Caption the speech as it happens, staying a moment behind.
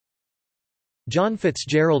John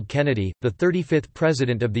Fitzgerald Kennedy, the 35th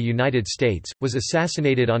President of the United States, was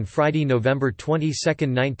assassinated on Friday, November 22,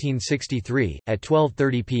 1963, at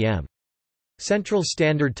 12:30 p.m. Central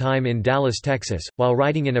Standard Time in Dallas, Texas, while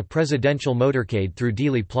riding in a presidential motorcade through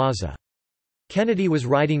Dealey Plaza. Kennedy was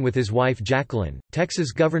riding with his wife Jacqueline,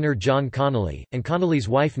 Texas Governor John Connally, and Connally's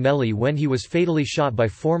wife Nellie when he was fatally shot by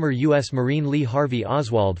former U.S. Marine Lee Harvey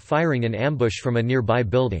Oswald firing an ambush from a nearby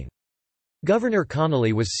building. Governor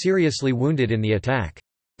Connally was seriously wounded in the attack.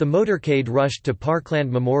 The motorcade rushed to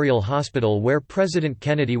Parkland Memorial Hospital where President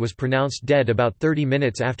Kennedy was pronounced dead about 30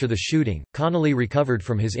 minutes after the shooting. Connally recovered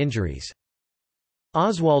from his injuries.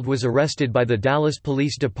 Oswald was arrested by the Dallas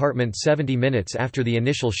Police Department 70 minutes after the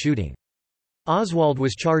initial shooting. Oswald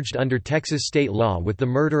was charged under Texas state law with the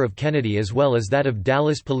murder of Kennedy as well as that of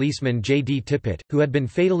Dallas policeman J.D. Tippit, who had been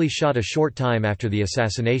fatally shot a short time after the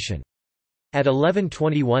assassination. At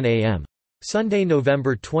 11:21 a.m. Sunday,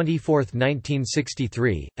 November 24,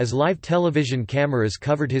 1963, as live television cameras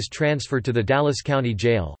covered his transfer to the Dallas County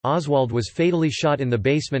Jail, Oswald was fatally shot in the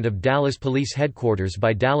basement of Dallas Police Headquarters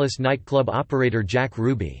by Dallas nightclub operator Jack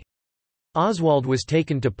Ruby. Oswald was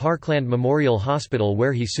taken to Parkland Memorial Hospital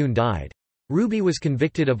where he soon died. Ruby was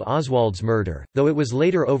convicted of Oswald's murder, though it was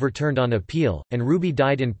later overturned on appeal, and Ruby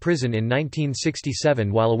died in prison in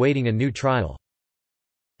 1967 while awaiting a new trial.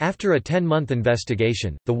 After a 10-month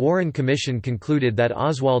investigation, the Warren Commission concluded that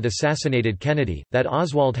Oswald assassinated Kennedy, that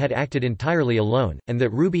Oswald had acted entirely alone, and that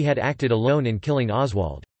Ruby had acted alone in killing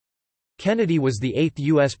Oswald. Kennedy was the 8th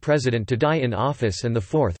U.S. president to die in office and the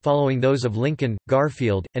 4th following those of Lincoln,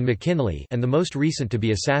 Garfield, and McKinley, and the most recent to be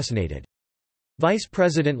assassinated. Vice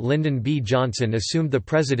President Lyndon B. Johnson assumed the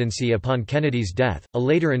presidency upon Kennedy's death. A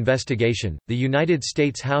later investigation, the United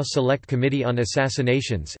States House Select Committee on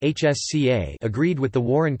Assassinations (HSCA) agreed with the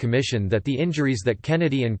Warren Commission that the injuries that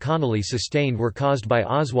Kennedy and Connally sustained were caused by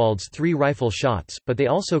Oswald's 3 rifle shots, but they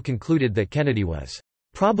also concluded that Kennedy was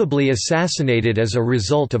probably assassinated as a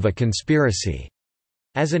result of a conspiracy,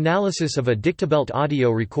 as analysis of a dictabelt audio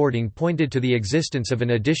recording pointed to the existence of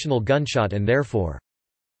an additional gunshot and therefore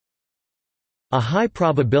a high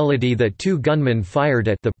probability that 2 gunmen fired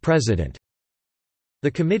at the president. The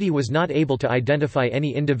committee was not able to identify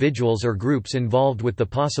any individuals or groups involved with the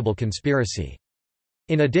possible conspiracy.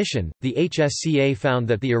 In addition, the HSCA found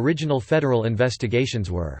that the original federal investigations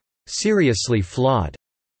were seriously flawed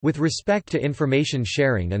with respect to information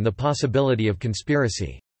sharing and the possibility of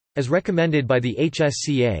conspiracy. As recommended by the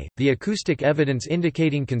HSCA, the acoustic evidence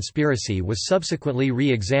indicating conspiracy was subsequently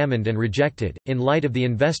re-examined and rejected, in light of the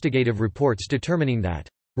investigative reports determining that,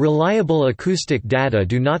 "reliable acoustic data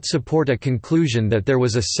do not support a conclusion that there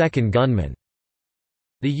was a second gunman."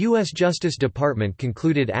 The U.S. Justice Department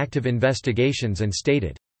concluded active investigations and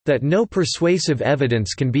stated, "that no persuasive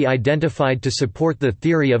evidence can be identified to support the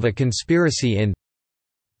theory of a conspiracy in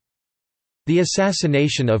the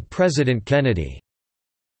assassination of President Kennedy."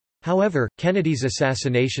 However, Kennedy's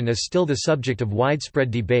assassination is still the subject of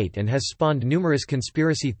widespread debate and has spawned numerous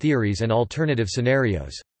conspiracy theories and alternative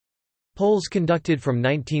scenarios. Polls conducted from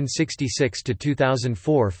 1966 to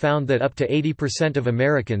 2004 found that up to 80% of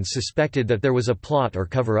Americans suspected that there was a plot or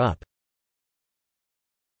cover-up.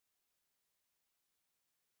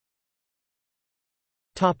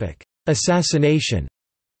 Assassination.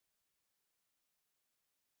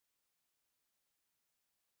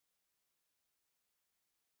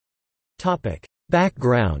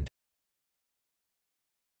 Background.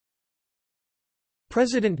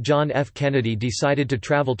 President John F. Kennedy decided to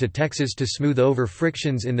travel to Texas to smooth over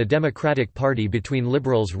frictions in the Democratic Party between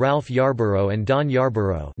liberals Ralph Yarborough and Don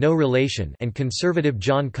Yarborough, no relation, and conservative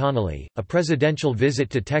John Connally. A presidential visit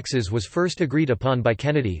to Texas was first agreed upon by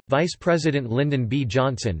Kennedy, Vice President Lyndon B.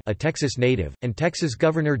 Johnson, a Texas native, and Texas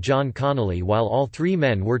Governor John Connally, while all 3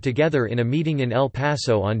 men were together in a meeting in El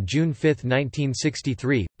Paso on June 5,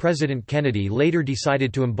 1963. President Kennedy later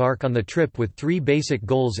decided to embark on the trip with 3 basic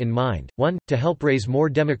goals in mind: 1. To help raise more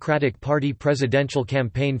Democratic Party presidential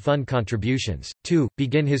campaign fund contributions, 2.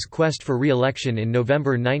 Begin his quest for re-election in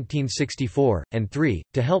November 1964, and 3.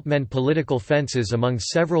 To help mend political fences among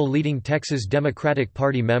several leading Texas Democratic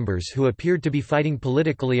Party members who appeared to be fighting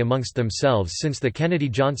politically amongst themselves since the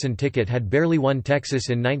Kennedy-Johnson ticket had barely won Texas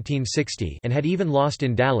in 1960 and had even lost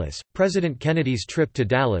in Dallas. President Kennedy's trip to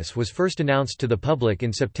Dallas was first announced to the public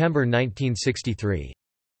in September 1963.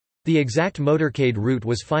 The exact motorcade route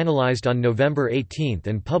was finalized on November 18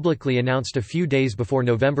 and publicly announced a few days before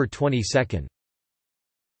November 22.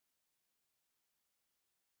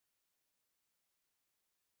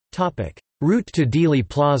 Route to Dealey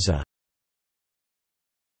Plaza.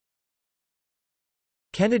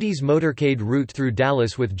 Kennedy's motorcade route through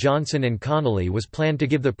Dallas with Johnson and Connally was planned to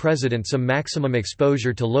give the president some maximum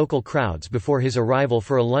exposure to local crowds before his arrival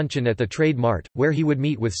for a luncheon at the Trade Mart, where he would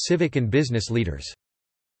meet with civic and business leaders.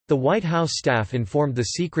 The White House staff informed the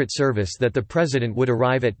Secret Service that the president would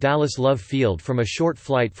arrive at Dallas Love Field from a short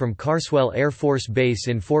flight from Carswell Air Force Base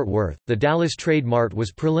in Fort Worth. The Dallas Trade Mart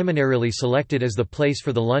was preliminarily selected as the place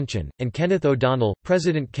for the luncheon, and Kenneth O'Donnell,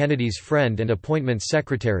 President Kennedy's friend and appointments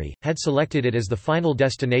secretary, had selected it as the final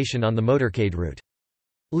destination on the motorcade route.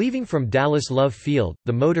 Leaving from Dallas Love Field,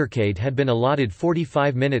 the motorcade had been allotted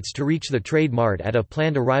 45 minutes to reach the Trade Mart at a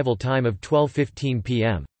planned arrival time of 12:15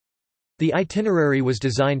 p.m. The itinerary was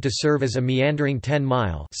designed to serve as a meandering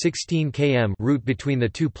 10-mile (16 km) route between the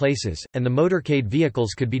two places, and the motorcade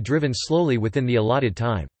vehicles could be driven slowly within the allotted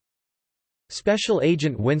time. Special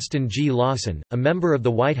Agent Winston G. Lawson, a member of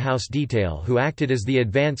the White House detail who acted as the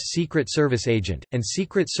advance Secret Service agent, and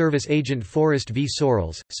Secret Service Agent Forrest V.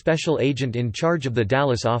 Sorrells, special agent in charge of the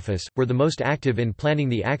Dallas office, were the most active in planning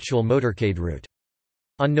the actual motorcade route.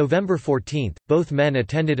 On November 14, both men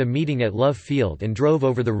attended a meeting at Love Field and drove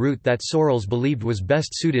over the route that Sorrells believed was best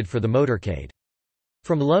suited for the motorcade.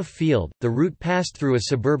 From Love Field, the route passed through a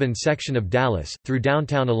suburban section of Dallas, through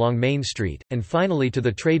downtown along Main Street, and finally to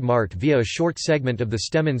the Trade Mart via a short segment of the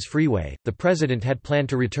Stemmons Freeway. The president had planned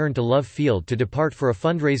to return to Love Field to depart for a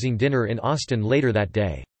fundraising dinner in Austin later that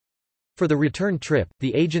day. For the return trip,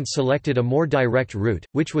 the agents selected a more direct route,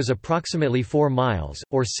 which was approximately 4 miles,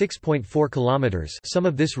 or 6.4 kilometers. Some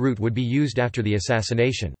of this route would be used after the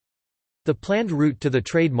assassination. The planned route to the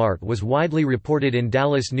Trade Mart was widely reported in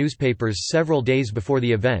Dallas newspapers several days before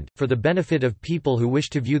the event. For the benefit of people who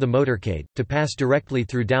wished to view the motorcade, to pass directly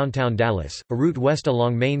through downtown Dallas, a route west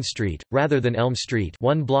along Main Street, rather than Elm Street,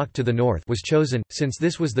 1 block to the north, was chosen, since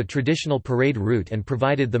this was the traditional parade route and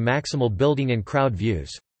provided the maximal building and crowd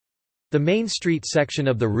views. The Main Street section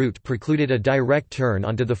of the route precluded a direct turn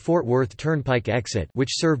onto the Fort Worth Turnpike exit, which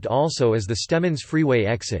served also as the Stemmons Freeway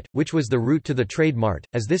exit, which was the route to the Trade Mart,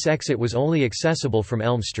 as this exit was only accessible from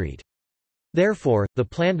Elm Street. Therefore, the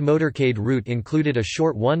planned motorcade route included a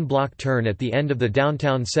short 1-block turn at the end of the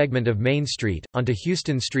downtown segment of Main Street, onto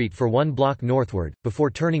Houston Street for 1 block northward,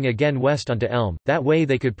 before turning again west onto Elm. That way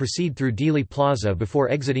they could proceed through Dealey Plaza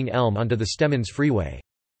before exiting Elm onto the Stemmons Freeway.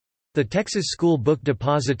 The Texas School Book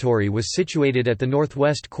Depository was situated at the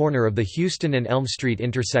northwest corner of the Houston and Elm Street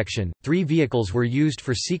intersection. 3 vehicles were used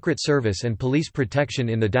for Secret Service and police protection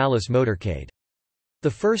in the Dallas motorcade. The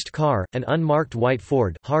first car, an unmarked white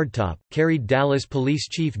Ford hardtop, carried Dallas Police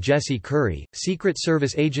Chief Jesse Curry, Secret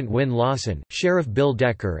Service Agent Win Lawson, Sheriff Bill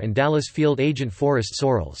Decker and Dallas Field Agent Forrest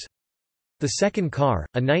Sorrells. The second car,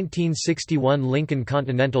 a 1961 Lincoln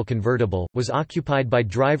Continental convertible, was occupied by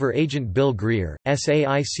driver agent Bill Greer,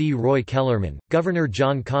 SAIC Roy Kellerman, Governor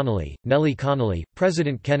John Connally, Nellie Connally,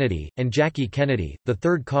 President Kennedy, and Jackie Kennedy. The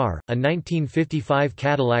third car, a 1955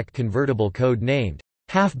 Cadillac convertible code-named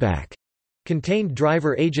Halfback, contained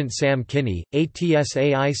driver agent Sam Kinney,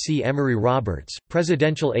 ATSAIC Emory Roberts,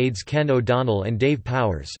 presidential aides Ken O'Donnell and Dave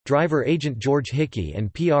Powers, driver agent George Hickey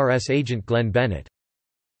and PRS agent Glenn Bennett.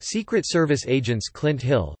 Secret Service agents Clint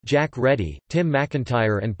Hill, Jack Reddy, Tim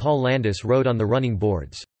McIntyre and Paul Landis rode on the running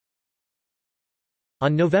boards.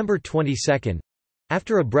 On November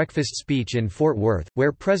 22—after a breakfast speech in Fort Worth,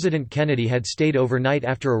 where President Kennedy had stayed overnight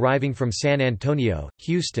after arriving from San Antonio,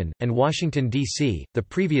 Houston, and Washington, D.C., the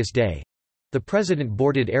previous day—the president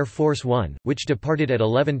boarded Air Force One, which departed at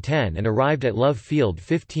 11:10 and arrived at Love Field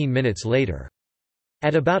 15 minutes later.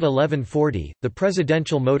 At about 11:40, the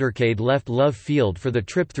presidential motorcade left Love Field for the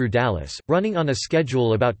trip through Dallas, running on a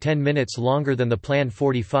schedule about 10 minutes longer than the planned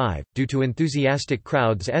 45, due to enthusiastic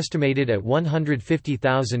crowds estimated at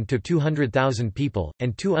 150,000 to 200,000 people,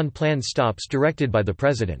 and 2 unplanned stops directed by the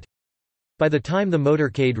president. By the time the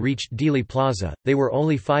motorcade reached Dealey Plaza, they were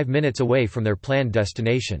only 5 minutes away from their planned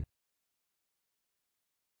destination.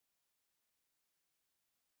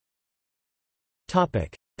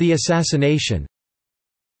 The assassination.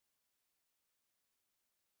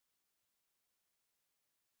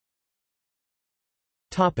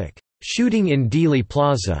 Shooting in Dealey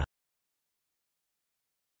Plaza.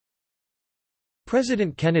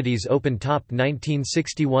 President Kennedy's open-top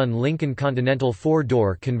 1961 Lincoln Continental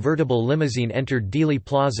 4-door convertible limousine entered Dealey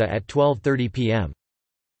Plaza at 12:30 p.m.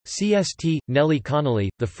 CST, Nellie Connally,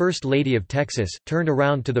 the First Lady of Texas, turned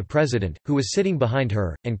around to the president, who was sitting behind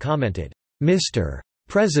her, and commented, "Mr.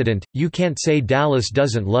 President, you can't say Dallas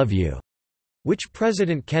doesn't love you," which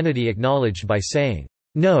President Kennedy acknowledged by saying,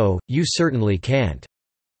 "No, you certainly can't."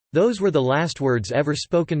 Those were the last words ever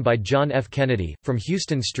spoken by John F. Kennedy. From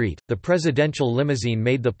Houston Street, the presidential limousine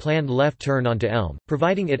made the planned left turn onto Elm,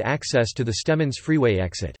 providing it access to the Stemmons Freeway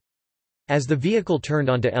exit. As the vehicle turned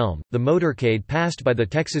onto Elm, the motorcade passed by the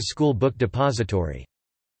Texas School Book Depository.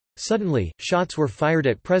 Suddenly, shots were fired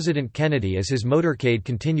at President Kennedy as his motorcade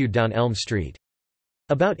continued down Elm Street.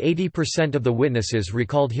 About 80% of the witnesses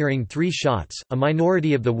recalled hearing 3 shots. A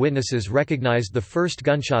minority of the witnesses recognized the first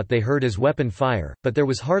gunshot they heard as weapon fire, but there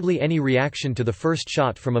was hardly any reaction to the first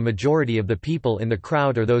shot from a majority of the people in the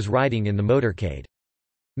crowd or those riding in the motorcade.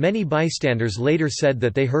 Many bystanders later said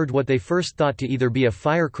that they heard what they first thought to either be a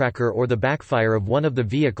firecracker or the backfire of one of the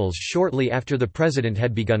vehicles shortly after the president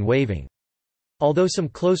had begun waving. Although some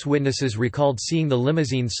close witnesses recalled seeing the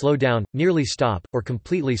limousine slow down, nearly stop, or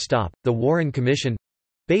completely stop, the Warren Commission,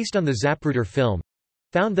 based on the Zapruder film,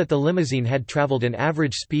 found that the limousine had traveled an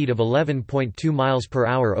average speed of 11.2 miles per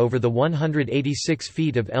hour over the 186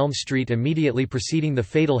 feet of Elm Street immediately preceding the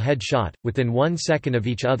fatal headshot, within 1 second of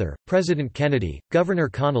each other. President Kennedy, Governor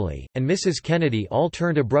Connally, and Mrs. Kennedy all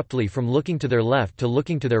turned abruptly from looking to their left to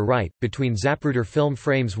looking to their right, between Zapruder film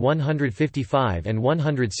frames 155 and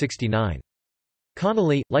 169.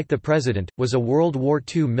 Connally, like the president, was a World War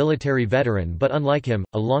II military veteran but unlike him,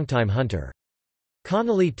 a longtime hunter.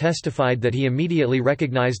 Connally testified that he immediately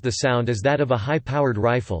recognized the sound as that of a high-powered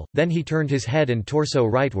rifle, then he turned his head and torso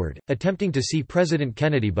rightward, attempting to see President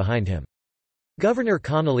Kennedy behind him. Governor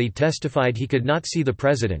Connally testified he could not see the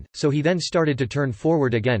president, so he then started to turn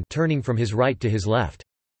forward again, turning from his right to his left.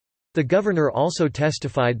 The governor also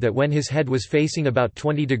testified that when his head was facing about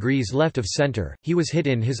 20 degrees left of center, he was hit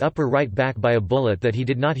in his upper right back by a bullet that he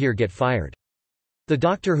did not hear get fired. The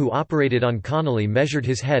doctor who operated on Connally measured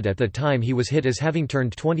his head at the time he was hit as having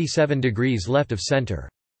turned 27 degrees left of center.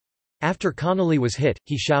 After Connally was hit,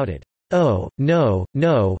 he shouted, "Oh, no,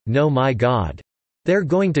 no, no, my God! They're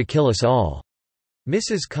going to kill us all!"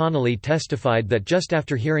 Mrs. Connally testified that just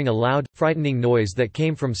after hearing a loud, frightening noise that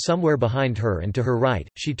came from somewhere behind her and to her right,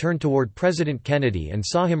 she turned toward President Kennedy and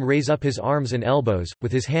saw him raise up his arms and elbows,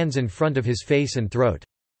 with his hands in front of his face and throat.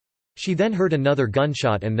 She then heard another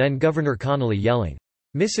gunshot and then Governor Connally yelling.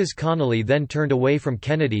 Mrs. Connally then turned away from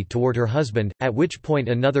Kennedy toward her husband, at which point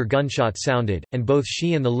another gunshot sounded, and both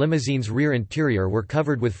she and the limousine's rear interior were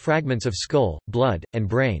covered with fragments of skull, blood, and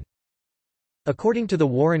brain. According to the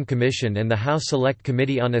Warren Commission and the House Select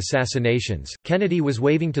Committee on Assassinations, Kennedy was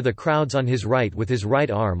waving to the crowds on his right with his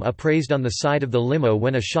right arm upraised on the side of the limo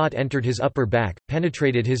when a shot entered his upper back,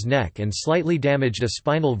 penetrated his neck and slightly damaged a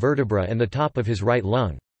spinal vertebra and the top of his right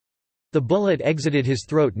lung. The bullet exited his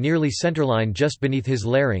throat nearly centerline just beneath his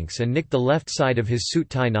larynx and nicked the left side of his suit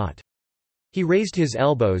tie knot. He raised his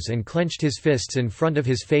elbows and clenched his fists in front of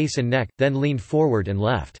his face and neck, then leaned forward and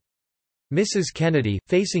left. Mrs. Kennedy,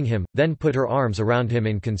 facing him, then put her arms around him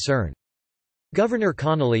in concern. Governor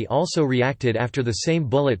Connally also reacted after the same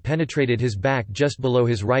bullet penetrated his back just below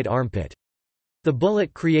his right armpit. The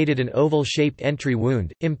bullet created an oval-shaped entry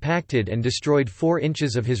wound, impacted and destroyed 4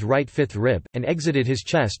 inches of his right fifth rib, and exited his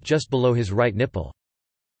chest just below his right nipple.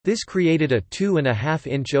 This created a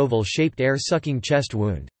 2.5-inch oval-shaped air-sucking chest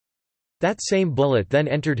wound. That same bullet then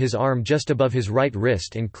entered his arm just above his right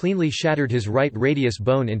wrist and cleanly shattered his right radius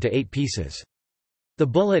bone into 8 pieces. The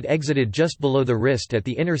bullet exited just below the wrist at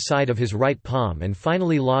the inner side of his right palm and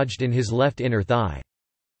finally lodged in his left inner thigh.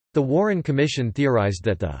 The Warren Commission theorized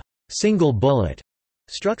that the single bullet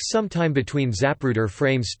struck sometime between Zapruder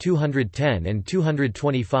frames 210 and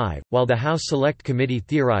 225, while the House Select Committee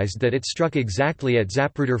theorized that it struck exactly at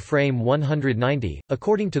Zapruder frame 190.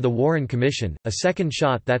 According to the Warren Commission, a second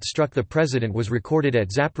shot that struck the president was recorded at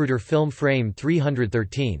Zapruder film frame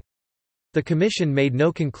 313. The commission made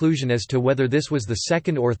no conclusion as to whether this was the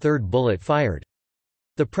second or third bullet fired.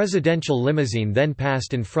 The presidential limousine then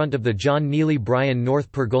passed in front of the John Neely Bryan North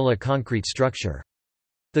Pergola concrete structure.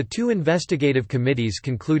 The 2 investigative committees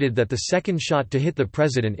concluded that the second shot to hit the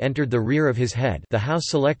president entered the rear of his head. The House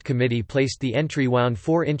Select Committee placed the entry wound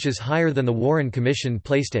 4 inches higher than the Warren Commission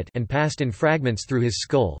placed it and passed in fragments through his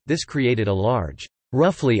skull. This created a large,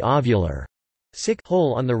 roughly ovular,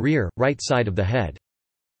 hole on the rear, right side of the head.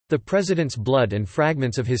 The president's blood and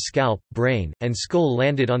fragments of his scalp, brain, and skull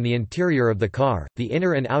landed on the interior of the car, the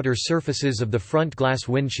inner and outer surfaces of the front glass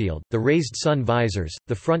windshield, the raised sun visors,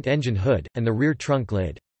 the front engine hood, and the rear trunk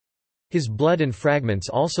lid. His blood and fragments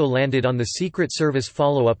also landed on the Secret Service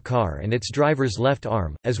follow-up car and its driver's left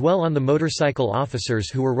arm, as well on the motorcycle officers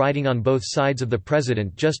who were riding on both sides of the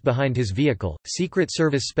president just behind his vehicle. Secret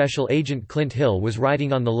Service Special Agent Clint Hill was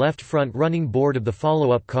riding on the left front running board of the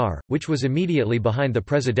follow-up car, which was immediately behind the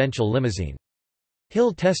presidential limousine.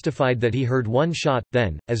 Hill testified that he heard one shot,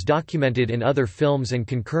 then, as documented in other films and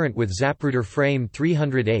concurrent with Zapruder frame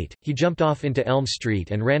 308, he jumped off into Elm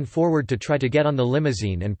Street and ran forward to try to get on the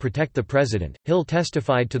limousine and protect the president. Hill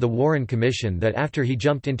testified to the Warren Commission that after he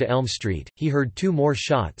jumped into Elm Street, he heard 2 more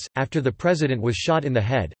shots. After the president was shot in the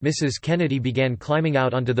head, Mrs. Kennedy began climbing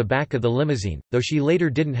out onto the back of the limousine, though she later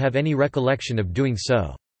didn't have any recollection of doing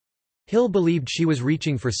so. Hill believed she was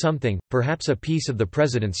reaching for something, perhaps a piece of the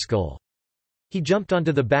president's skull. He jumped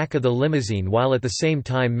onto the back of the limousine while at the same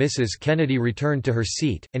time Mrs. Kennedy returned to her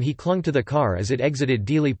seat, and he clung to the car as it exited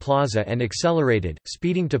Dealey Plaza and accelerated,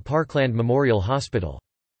 speeding to Parkland Memorial Hospital.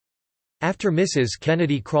 After Mrs.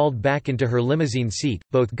 Kennedy crawled back into her limousine seat,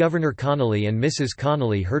 both Governor Connally and Mrs.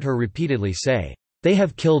 Connally heard her repeatedly say, "They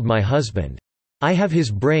have killed my husband. I have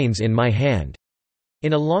his brains in my hand."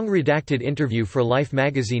 In a long redacted interview for Life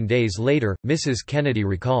magazine days later, Mrs. Kennedy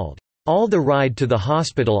recalled, "All the ride to the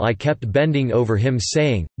hospital I kept bending over him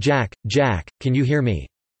saying, 'Jack, Jack, can you hear me?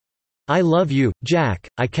 I love you, Jack.'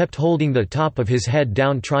 I kept holding the top of his head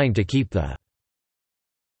down trying to keep the."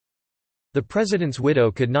 The president's widow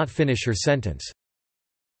could not finish her sentence.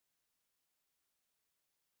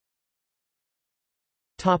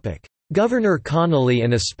 Governor Connally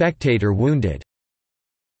and a spectator wounded.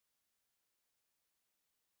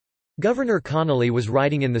 Governor Connally was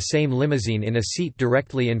riding in the same limousine in a seat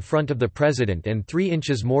directly in front of the president and 3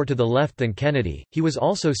 inches more to the left than Kennedy. He was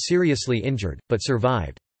also seriously injured, but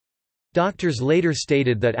survived. Doctors later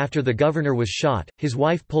stated that after the governor was shot, his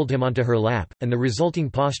wife pulled him onto her lap, and the resulting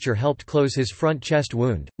posture helped close his front chest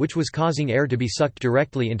wound, which was causing air to be sucked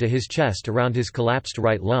directly into his chest around his collapsed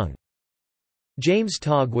right lung. James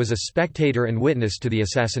Togg was a spectator and witness to the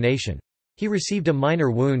assassination. He received a minor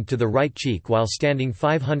wound to the right cheek while standing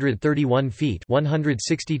 531 feet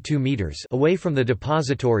 (162 meters) away from the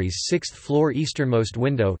depository's 6th-floor easternmost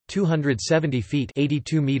window, 270 feet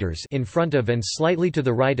 (82 meters) in front of and slightly to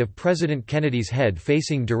the right of President Kennedy's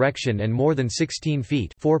head-facing direction and more than 16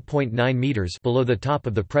 feet (4.9 meters) below the top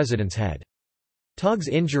of the president's head. Togg's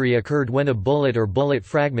injury occurred when a bullet or bullet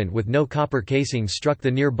fragment with no copper casing struck the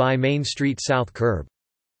nearby Main Street South curb.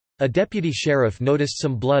 A deputy sheriff noticed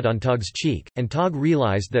some blood on Togg's cheek, and Togg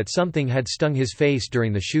realized that something had stung his face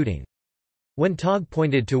during the shooting. When Togg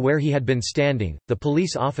pointed to where he had been standing, the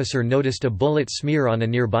police officer noticed a bullet smear on a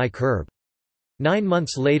nearby curb. 9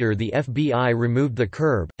 months later the FBI removed the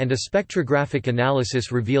curb, and a spectrographic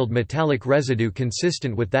analysis revealed metallic residue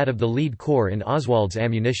consistent with that of the lead core in Oswald's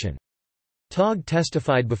ammunition. Togg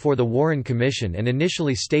testified before the Warren Commission and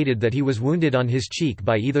initially stated that he was wounded on his cheek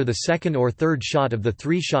by either the second or third shot of the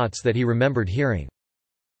 3 shots that he remembered hearing.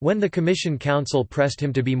 When the Commission counsel pressed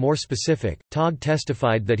him to be more specific, Togg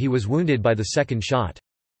testified that he was wounded by the second shot.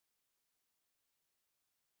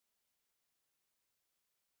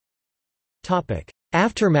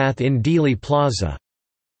 Aftermath in Dealey Plaza.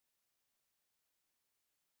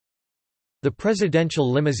 The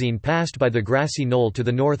presidential limousine passed by the grassy knoll to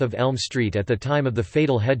the north of Elm Street at the time of the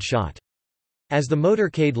fatal head shot. As the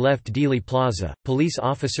motorcade left Dealey Plaza, police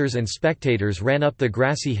officers and spectators ran up the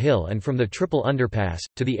grassy hill and from the triple underpass,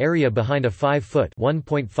 to the area behind a 5-foot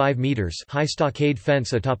 (1.5 meters) high stockade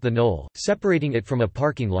fence atop the knoll, separating it from a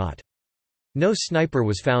parking lot. No sniper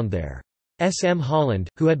was found there. S.M. Holland,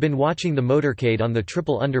 who had been watching the motorcade on the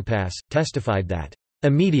triple underpass, testified that,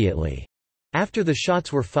 "Immediately after the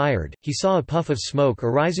shots were fired, he saw a puff of smoke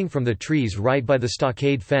arising from the trees right by the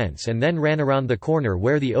stockade fence and then ran around the corner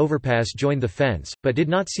where the overpass joined the fence, but did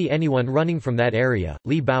not see anyone running from that area."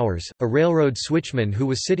 Lee Bowers, a railroad switchman who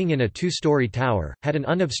was sitting in a 2-story tower, had an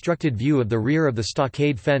unobstructed view of the rear of the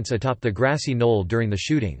stockade fence atop the grassy knoll during the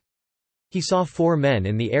shooting. He saw 4 men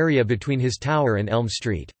in the area between his tower and Elm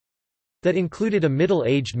Street. That included a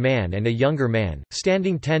middle-aged man and a younger man,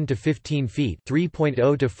 standing 10 to 15 feet (3.0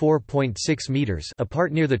 to 4.6 meters)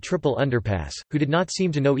 apart near the triple underpass, who did not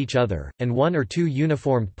seem to know each other, and 1 or 2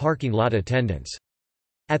 uniformed parking lot attendants.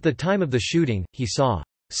 At the time of the shooting, he saw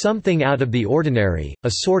something out of the ordinary,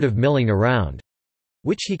 a sort of milling around,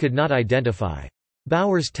 which he could not identify.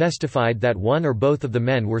 Bowers testified that one or both of the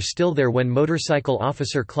men were still there when motorcycle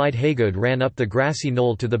officer Clyde Haygood ran up the grassy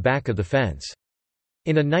knoll to the back of the fence.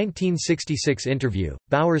 In a 1966 interview,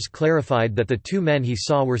 Bowers clarified that the 2 men he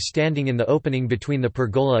saw were standing in the opening between the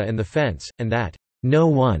pergola and the fence, and that, "no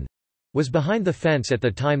one" was behind the fence at the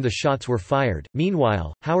time the shots were fired.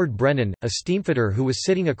 Meanwhile, Howard Brennan, a steamfitter who was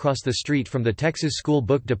sitting across the street from the Texas School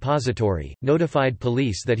Book Depository, notified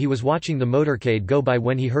police that he was watching the motorcade go by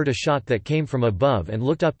when he heard a shot that came from above and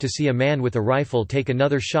looked up to see a man with a rifle take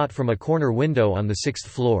another shot from a corner window on the 6th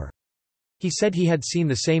floor. He said he had seen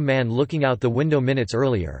the same man looking out the window minutes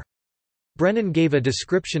earlier. Brennan gave a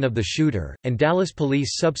description of the shooter, and Dallas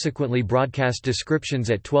police subsequently broadcast descriptions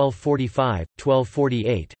at 12:45,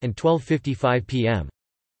 12:48, and 12:55 p.m.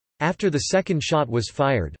 After the second shot was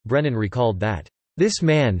fired, Brennan recalled that, "This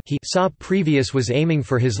man he saw previous was aiming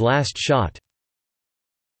for his last shot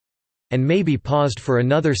and maybe paused for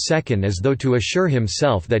another second as though to assure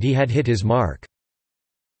himself that he had hit his mark."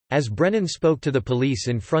 As Brennan spoke to the police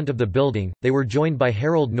in front of the building, they were joined by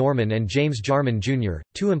Harold Norman and James Jarman Jr.,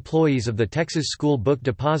 two employees of the Texas School Book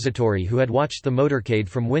Depository who had watched the motorcade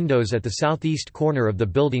from windows at the southeast corner of the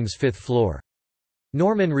building's fifth floor.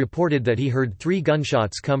 Norman reported that he heard 3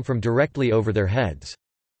 gunshots come from directly over their heads.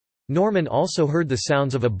 Norman also heard the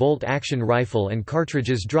sounds of a bolt-action rifle and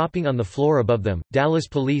cartridges dropping on the floor above them. Dallas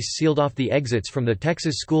police sealed off the exits from the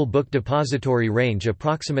Texas School Book Depository range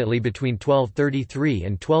approximately between 12:33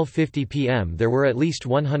 and 12:50 p.m. There were at least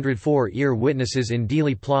 104 ear witnesses in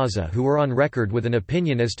Dealey Plaza who were on record with an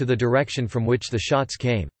opinion as to the direction from which the shots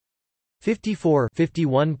came.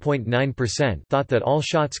 51.9% thought that all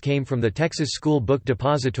shots came from the Texas School Book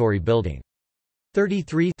Depository building.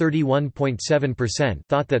 31.7%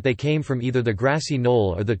 thought that they came from either the grassy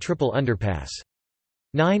knoll or the triple underpass.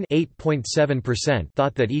 8.7%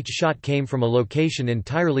 thought that each shot came from a location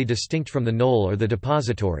entirely distinct from the knoll or the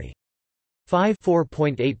depository.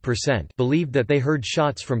 4.8% believed that they heard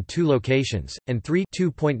shots from 2 locations, and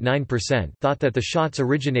 2.9% thought that the shots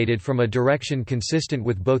originated from a direction consistent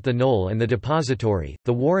with both the knoll and the depository.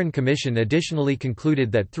 The Warren Commission additionally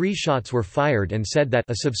concluded that 3 shots were fired and said that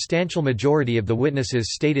a substantial majority of the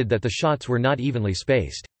witnesses stated that the shots were not evenly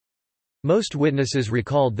spaced. Most witnesses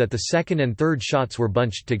recalled that the second and third shots were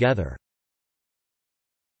bunched together.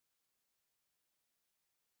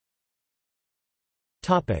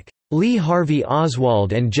 Lee Harvey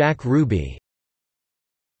Oswald and Jack Ruby.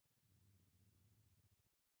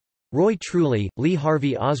 Roy Truly, Lee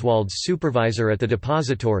Harvey Oswald's supervisor at the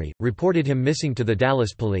depository, reported him missing to the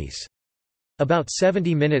Dallas police. About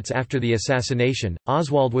 70 minutes after the assassination,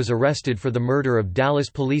 Oswald was arrested for the murder of Dallas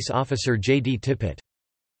police officer J.D. Tippit.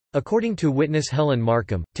 According to witness Helen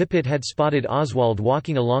Markham, Tippit had spotted Oswald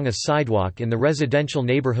walking along a sidewalk in the residential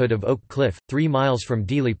neighborhood of Oak Cliff, 3 miles from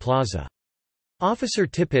Dealey Plaza. Officer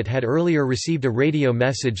Tippit had earlier received a radio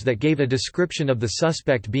message that gave a description of the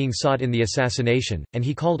suspect being sought in the assassination, and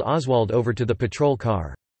he called Oswald over to the patrol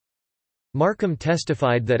car. Markham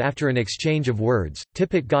testified that after an exchange of words,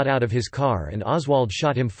 Tippit got out of his car and Oswald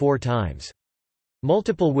shot him 4 times.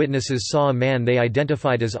 Multiple witnesses saw a man they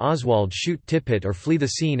identified as Oswald shoot Tippit or flee the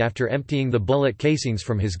scene after emptying the bullet casings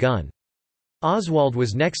from his gun. Oswald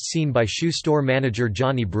was next seen by shoe store manager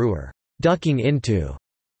Johnny Brewer, ducking into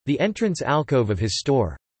the entrance alcove of his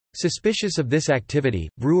store. Suspicious of this activity,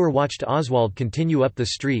 Brewer watched Oswald continue up the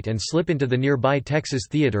street and slip into the nearby Texas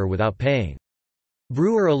Theater without paying.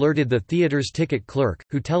 Brewer alerted the theater's ticket clerk,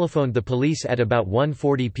 who telephoned the police at about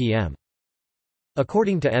 1:40 p.m.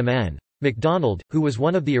 According to M.N. McDonald, who was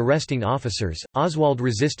one of the arresting officers, Oswald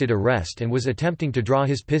resisted arrest and was attempting to draw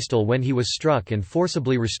his pistol when he was struck and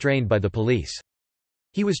forcibly restrained by the police.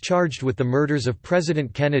 He was charged with the murders of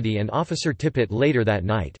President Kennedy and Officer Tippit later that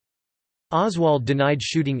night. Oswald denied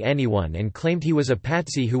shooting anyone and claimed he was a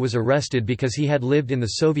patsy who was arrested because he had lived in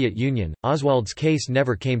the Soviet Union. Oswald's case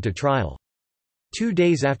never came to trial. 2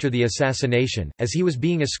 days after the assassination, as he was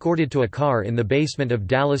being escorted to a car in the basement of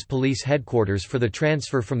Dallas Police Headquarters for the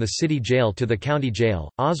transfer from the city jail to the county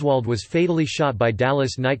jail, Oswald was fatally shot by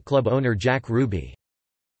Dallas nightclub owner Jack Ruby.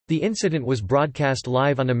 The incident was broadcast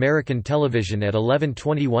live on American television at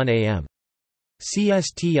 11:21 a.m.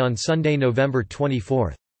 CST on Sunday, November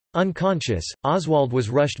 24. Unconscious, Oswald was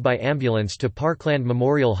rushed by ambulance to Parkland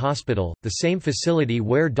Memorial Hospital, the same facility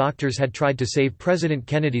where doctors had tried to save President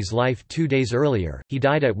Kennedy's life 2 days earlier. He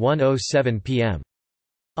died at 1:07 p.m.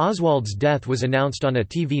 Oswald's death was announced on a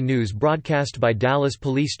TV news broadcast by Dallas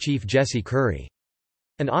Police Chief Jesse Curry.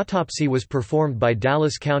 An autopsy was performed by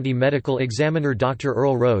Dallas County Medical Examiner Dr.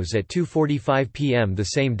 Earl Rose at 2:45 p.m. the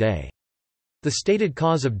same day. The stated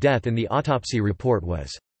cause of death in the autopsy report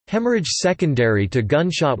was hemorrhage secondary to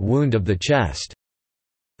gunshot wound of the chest.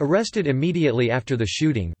 Arrested immediately after the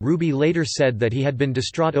shooting, Ruby later said that he had been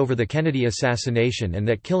distraught over the Kennedy assassination and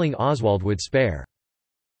that killing Oswald would spare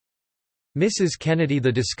Mrs. Kennedy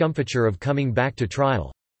the discomfiture of coming back to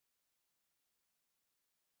trial.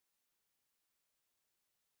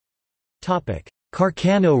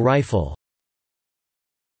 Carcano rifle.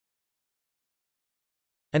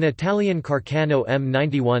 An Italian Carcano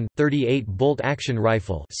M91 38-bolt action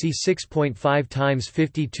rifle, C 6.5 x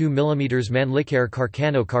 52 mm Mannlicher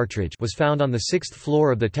Carcano cartridge, was found on the 6th floor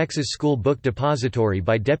of the Texas School Book Depository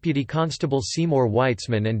by Deputy Constable Seymour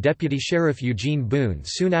Weitzman and Deputy Sheriff Eugene Boone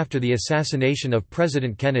soon after the assassination of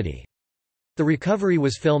President Kennedy. The recovery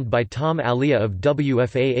was filmed by Tom Alia of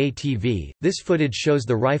WFAA-TV. This footage shows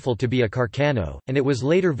the rifle to be a Carcano, and it was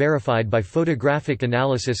later verified by photographic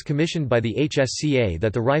analysis commissioned by the HSCA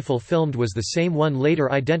that the rifle filmed was the same one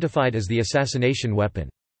later identified as the assassination weapon.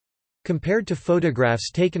 Compared to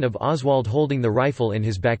photographs taken of Oswald holding the rifle in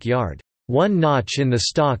his backyard, one notch in the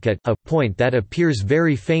stock at a point that appears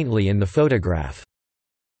very faintly in the photograph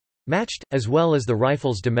matched, as well as the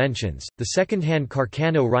rifle's dimensions. The second-hand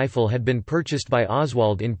Carcano rifle had been purchased by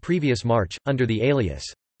Oswald in previous March, under the alias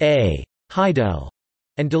A. Heidel,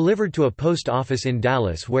 and delivered to a post office in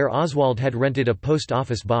Dallas where Oswald had rented a post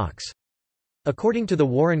office box. According to the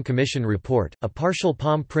Warren Commission report, a partial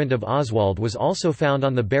palm print of Oswald was also found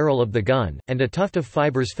on the barrel of the gun, and a tuft of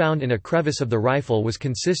fibers found in a crevice of the rifle was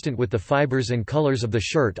consistent with the fibers and colors of the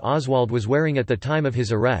shirt Oswald was wearing at the time of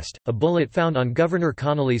his arrest. A bullet found on Governor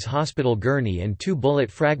Connally's hospital gurney and 2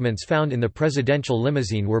 bullet fragments found in the presidential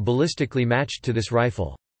limousine were ballistically matched to this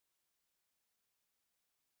rifle.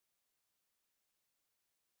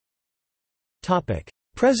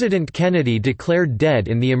 President Kennedy declared dead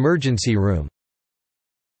in the emergency room.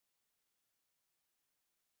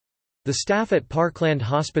 The staff at Parkland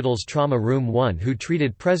Hospital's Trauma Room 1 who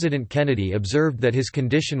treated President Kennedy observed that his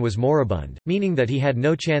condition was moribund, meaning that he had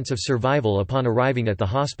no chance of survival upon arriving at the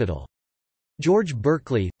hospital. George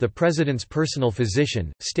Berkeley, the president's personal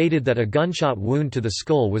physician, stated that a gunshot wound to the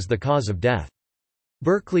skull was the cause of death.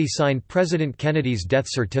 Berkeley signed President Kennedy's death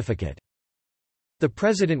certificate. The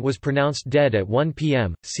president was pronounced dead at 1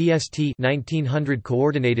 p.m. CST 1900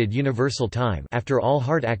 Coordinated Universal Time after all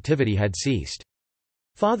heart activity had ceased.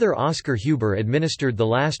 Father Oscar Huber administered the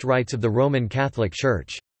last rites of the Roman Catholic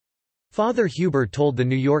Church. Father Huber told the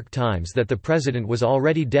New York Times that the president was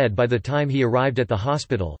already dead by the time he arrived at the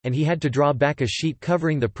hospital, and he had to draw back a sheet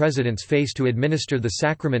covering the president's face to administer the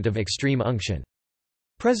sacrament of extreme unction.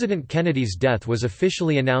 President Kennedy's death was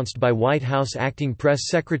officially announced by White House Acting Press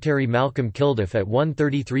Secretary Malcolm Kilduff at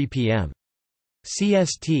 1:33 p.m.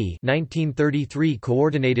 CST 1933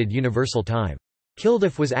 Coordinated Universal Time.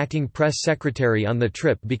 Kilduff was acting press secretary on the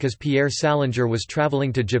trip because Pierre Salinger was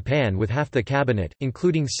traveling to Japan with half the cabinet,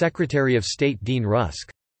 including Secretary of State Dean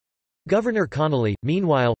Rusk. Governor Connally,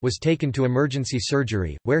 meanwhile, was taken to emergency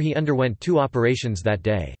surgery, where he underwent 2 operations that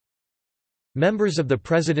day. Members of the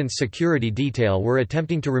president's security detail were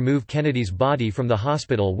attempting to remove Kennedy's body from the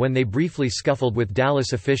hospital when they briefly scuffled with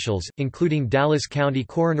Dallas officials, including Dallas County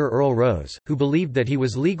Coroner Earl Rose, who believed that he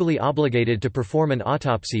was legally obligated to perform an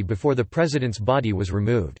autopsy before the president's body was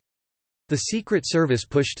removed. The Secret Service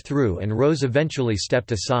pushed through and Rose eventually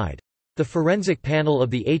stepped aside. The forensic panel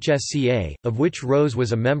of the HSCA, of which Rose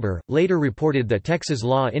was a member, later reported that Texas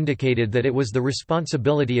law indicated that it was the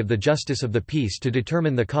responsibility of the Justice of the Peace to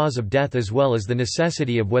determine the cause of death as well as the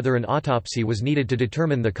necessity of whether an autopsy was needed to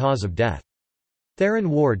determine the cause of death. Theron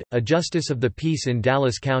Ward, a Justice of the Peace in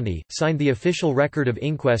Dallas County, signed the official record of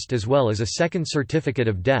inquest as well as a second certificate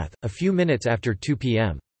of death, a few minutes after 2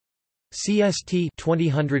 p.m. CST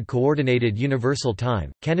 2000 Coordinated Universal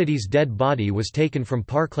Time. Kennedy's dead body was taken from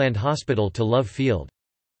Parkland Hospital to Love Field.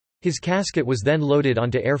 His casket was then loaded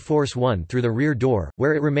onto Air Force One through the rear door,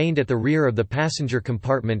 where it remained at the rear of the passenger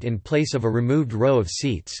compartment in place of a removed row of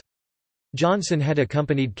seats. Johnson had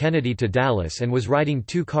accompanied Kennedy to Dallas and was riding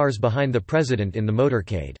 2 cars behind the president in the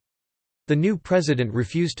motorcade. The new president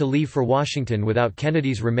refused to leave for Washington without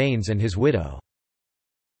Kennedy's remains and his widow.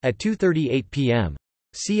 At 2:38 p.m.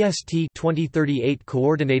 CST 2038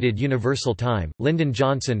 Coordinated Universal Time, Lyndon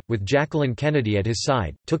Johnson, with Jacqueline Kennedy at his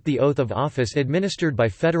side, took the oath of office administered by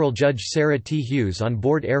federal judge Sarah T. Hughes on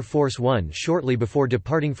board Air Force One shortly before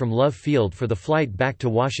departing from Love Field for the flight back to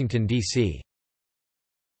Washington, D.C.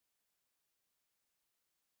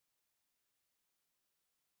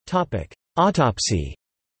 Autopsy.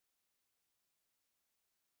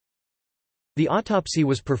 The autopsy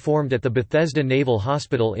was performed at the Bethesda Naval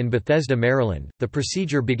Hospital in Bethesda, Maryland. The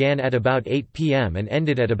procedure began at about 8 p.m. and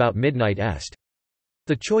ended at about midnight Est.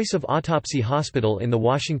 The choice of autopsy hospital in the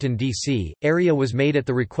Washington, D.C. area was made at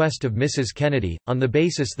the request of Mrs. Kennedy, on the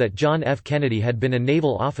basis that John F. Kennedy had been a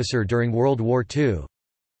naval officer during World War II.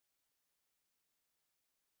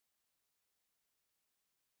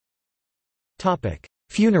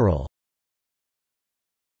 Funeral.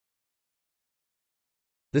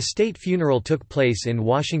 The state funeral took place in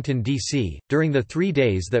Washington, D.C. During the 3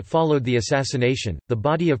 days that followed the assassination, the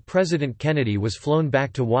body of President Kennedy was flown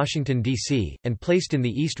back to Washington, D.C., and placed in the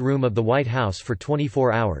East Room of the White House for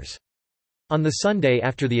 24 hours. On the Sunday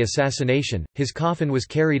after the assassination, his coffin was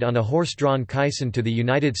carried on a horse-drawn caisson to the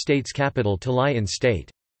United States Capitol to lie in state.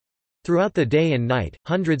 Throughout the day and night,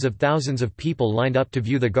 hundreds of thousands of people lined up to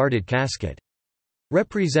view the guarded casket.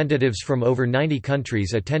 Representatives from over 90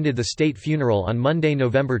 countries attended the state funeral on Monday,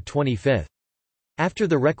 November 25. After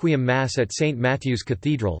the Requiem Mass at St. Matthew's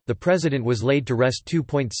Cathedral, the president was laid to rest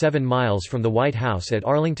 2.7 miles from the White House at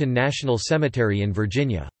Arlington National Cemetery in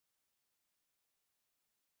Virginia.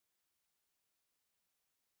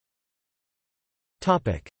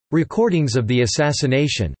 Recordings of the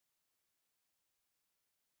assassination.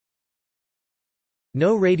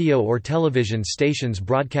 No radio or television stations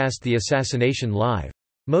broadcast the assassination live.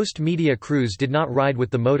 Most media crews did not ride with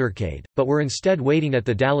the motorcade, but were instead waiting at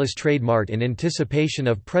the Dallas Trade Mart in anticipation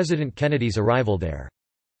of President Kennedy's arrival there.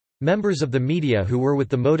 Members of the media who were with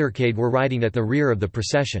the motorcade were riding at the rear of the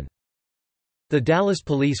procession. The Dallas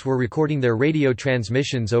police were recording their radio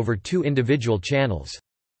transmissions over 2 individual channels.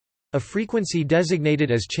 A frequency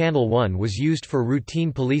designated as Channel 1 was used for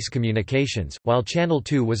routine police communications, while Channel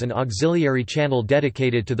 2 was an auxiliary channel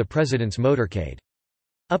dedicated to the president's motorcade.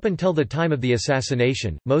 Up until the time of the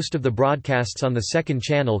assassination, most of the broadcasts on the second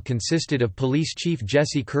channel consisted of Police Chief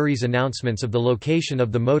Jesse Curry's announcements of the location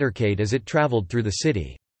of the motorcade as it traveled through the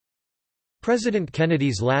city. President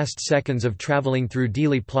Kennedy's last seconds of traveling through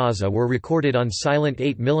Dealey Plaza were recorded on silent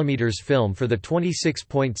 8mm film for the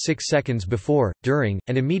 26.6 seconds before, during,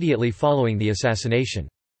 and immediately following the assassination.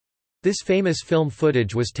 This famous film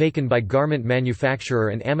footage was taken by garment manufacturer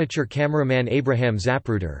and amateur cameraman Abraham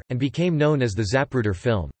Zapruder, and became known as the Zapruder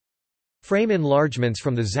film. Frame enlargements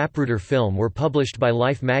from the Zapruder film were published by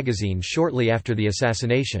Life magazine shortly after the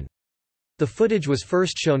assassination. The footage was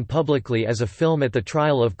first shown publicly as a film at the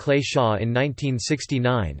trial of Clay Shaw in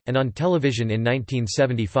 1969, and on television in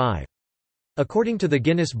 1975. According to the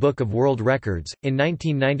Guinness Book of World Records, in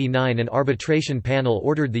 1999 an arbitration panel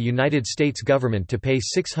ordered the United States government to pay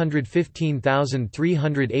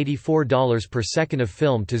 $615,384 per second of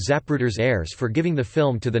film to Zapruder's heirs for giving the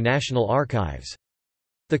film to the National Archives.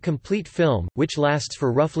 The complete film, which lasts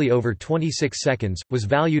for roughly over 26 seconds, was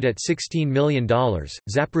valued at $16 million.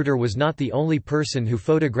 Zapruder was not the only person who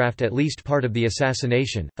photographed at least part of the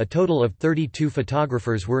assassination. A total of 32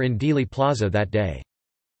 photographers were in Dealey Plaza that day.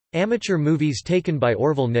 Amateur movies taken by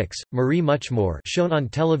Orville Nix, Marie Muchmore, shown on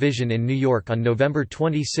television in New York on November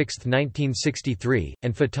 26, 1963,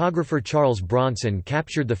 and photographer Charles Bronson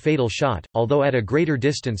captured the fatal shot, although at a greater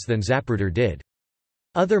distance than Zapruder did.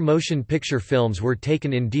 Other motion picture films were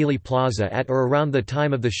taken in Dealey Plaza at or around the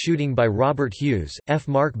time of the shooting by Robert Hughes, F.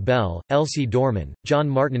 Mark Bell, Elsie Dorman, John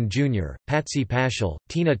Martin Jr., Patsy Paschal,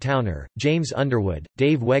 Tina Towner, James Underwood,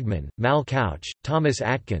 Dave Wegman, Mal Couch, Thomas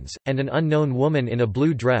Atkins, and an unknown woman in a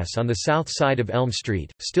blue dress on the south side of Elm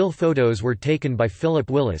Street. Still photos were taken by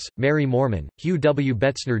Philip Willis, Mary Moorman, Hugh W.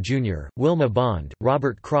 Betzner Jr., Wilma Bond,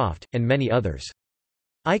 Robert Croft, and many others.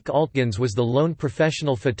 Ike Altgens was the lone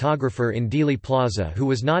professional photographer in Dealey Plaza who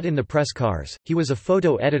was not in the press cars. He was a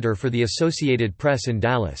photo editor for the Associated Press in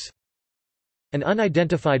Dallas. An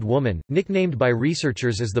unidentified woman, nicknamed by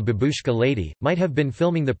researchers as the Babushka Lady, might have been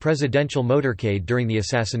filming the presidential motorcade during the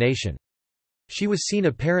assassination. She was seen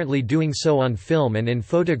apparently doing so on film and in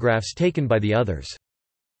photographs taken by the others.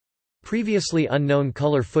 Previously unknown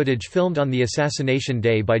color footage filmed on the assassination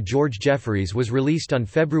day by George Jeffreys was released on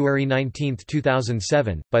February 19,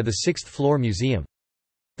 2007, by the Sixth Floor Museum.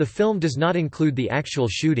 The film does not include the actual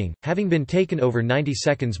shooting, having been taken over 90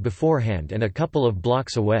 seconds beforehand and a couple of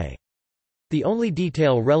blocks away. The only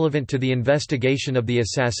detail relevant to the investigation of the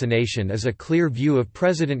assassination is a clear view of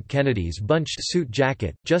President Kennedy's bunched suit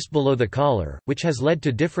jacket, just below the collar, which has led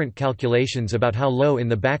to different calculations about how low in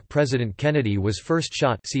the back President Kennedy was first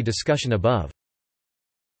shot. See discussion above.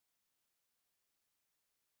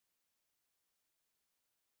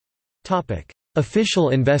 Official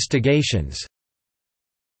investigations.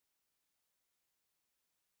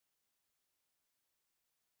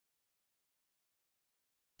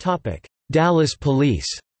 Dallas police.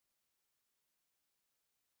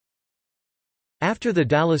 After the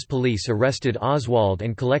Dallas police arrested Oswald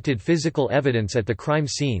and collected physical evidence at the crime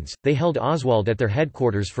scenes, they held Oswald at their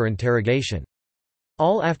headquarters for interrogation.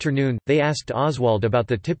 All afternoon, they asked Oswald about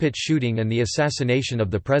the Tippit shooting and the assassination of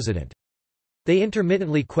the president. They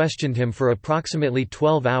intermittently questioned him for approximately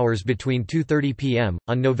 12 hours between 2:30 p.m.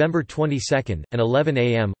 on November 22 and 11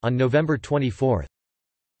 a.m. on November 24.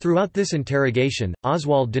 Throughout this interrogation,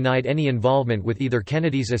 Oswald denied any involvement with either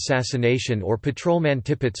Kennedy's assassination or patrolman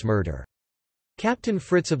Tippett's murder. Captain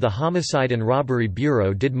Fritz of the Homicide and Robbery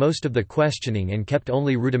Bureau did most of the questioning and kept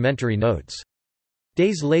only rudimentary notes.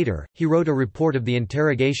 Days later, he wrote a report of the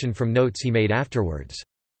interrogation from notes he made afterwards.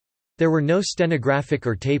 There were no stenographic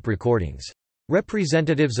or tape recordings.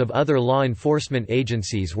 Representatives of other law enforcement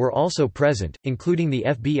agencies were also present, including the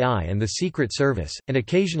FBI and the Secret Service, and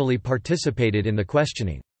occasionally participated in the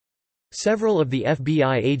questioning. Several of the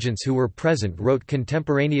FBI agents who were present wrote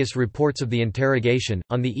contemporaneous reports of the interrogation.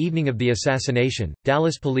 On the evening of the assassination,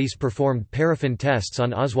 Dallas police performed paraffin tests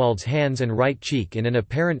on Oswald's hands and right cheek in an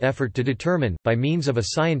apparent effort to determine, by means of a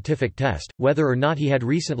scientific test, whether or not he had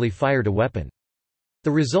recently fired a weapon.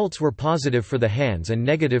 The results were positive for the hands and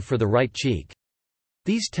negative for the right cheek.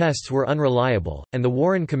 These tests were unreliable, and the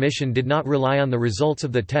Warren Commission did not rely on the results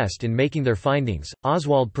of the test in making their findings.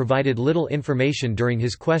 Oswald provided little information during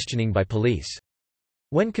his questioning by police.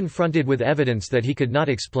 When confronted with evidence that he could not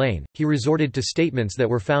explain, he resorted to statements that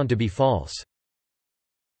were found to be false.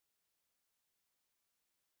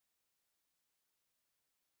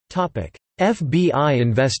 FBI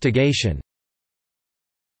investigation.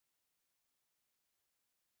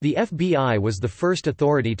 The FBI was the first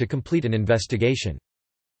authority to complete an investigation.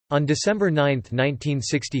 On December 9,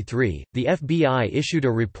 1963, the FBI issued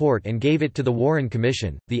a report and gave it to the Warren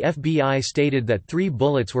Commission. The FBI stated that 3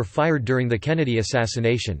 bullets were fired during the Kennedy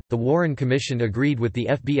assassination. The Warren Commission agreed with the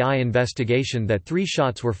FBI investigation that 3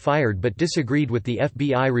 shots were fired but disagreed with the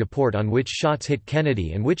FBI report on which shots hit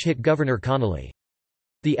Kennedy and which hit Governor Connally.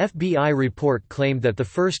 The FBI report claimed that the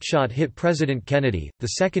first shot hit President Kennedy,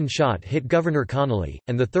 the second shot hit Governor Connally,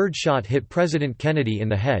 and the third shot hit President Kennedy in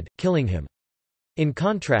the head, killing him. In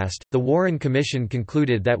contrast, the Warren Commission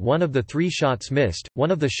concluded that one of the 3 shots missed,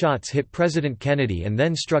 one of the shots hit President Kennedy and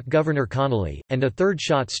then struck Governor Connally, and a third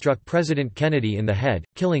shot struck President Kennedy in the head,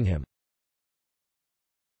 killing him.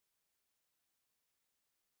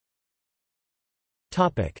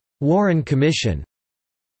 Warren Commission.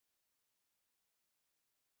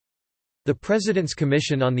 The President's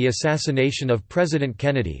Commission on the Assassination of President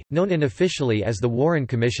Kennedy, known unofficially as the Warren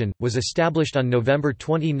Commission, was established on November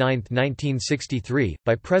 29, 1963,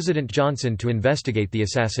 by President Johnson to investigate the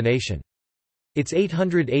assassination. Its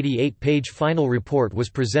 888-page final report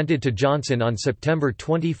was presented to Johnson on September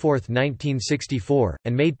 24, 1964,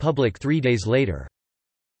 and made public 3 days later.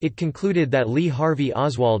 It concluded that Lee Harvey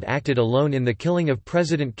Oswald acted alone in the killing of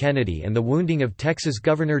President Kennedy and the wounding of Texas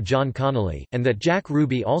Governor John Connally, and that Jack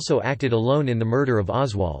Ruby also acted alone in the murder of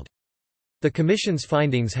Oswald. The Commission's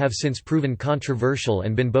findings have since proven controversial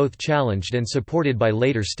and been both challenged and supported by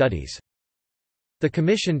later studies. The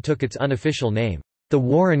Commission took its unofficial name, the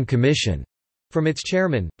Warren Commission, from its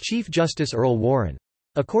chairman, Chief Justice Earl Warren.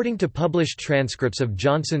 According to published transcripts of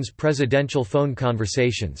Johnson's presidential phone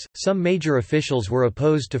conversations, some major officials were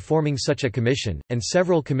opposed to forming such a commission, and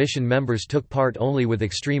several commission members took part only with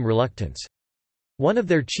extreme reluctance. One of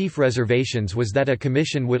their chief reservations was that a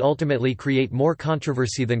commission would ultimately create more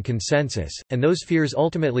controversy than consensus, and those fears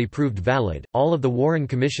ultimately proved valid. All of the Warren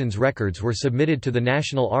Commission's records were submitted to the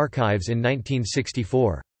National Archives in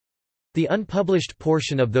 1964. The unpublished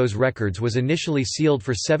portion of those records was initially sealed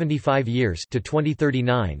for 75 years to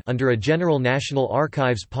 2039 under a general National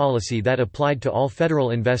Archives policy that applied to all federal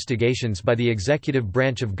investigations by the executive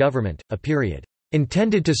branch of government, a period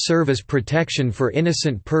intended to serve as protection for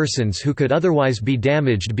innocent persons who could otherwise be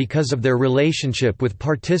damaged because of their relationship with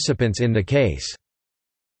participants in the case.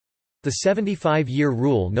 The 75-year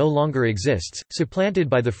rule no longer exists, supplanted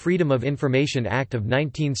by the Freedom of Information Act of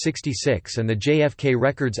 1966 and the JFK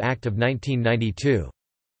Records Act of 1992.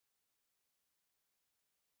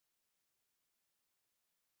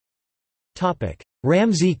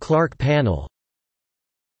 Ramsey-Clark panel.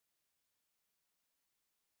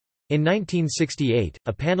 In 1968,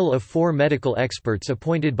 a panel of 4 medical experts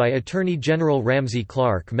appointed by Attorney General Ramsey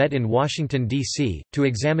Clark met in Washington, D.C., to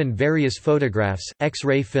examine various photographs,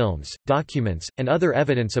 X-ray films, documents, and other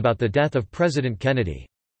evidence about the death of President Kennedy.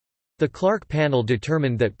 The Clark panel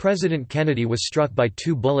determined that President Kennedy was struck by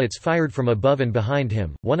 2 bullets fired from above and behind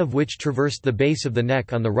him, one of which traversed the base of the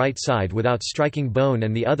neck on the right side without striking bone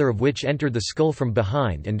and the other of which entered the skull from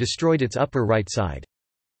behind and destroyed its upper right side.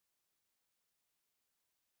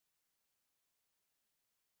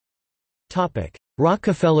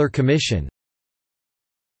 Rockefeller Commission.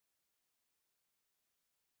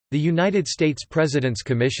 The United States President's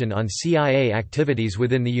Commission on CIA Activities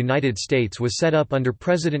within the United States was set up under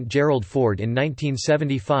President Gerald Ford in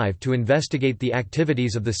 1975 to investigate the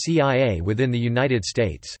activities of the CIA within the United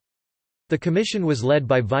States. The commission was led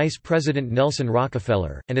by Vice President Nelson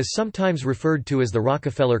Rockefeller, and is sometimes referred to as the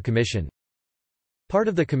Rockefeller Commission. Part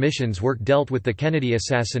of the commission's work dealt with the Kennedy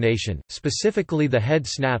assassination, specifically the head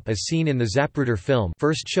snap as seen in the Zapruder film,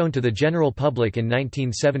 first shown to the general public in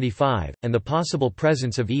 1975, and the possible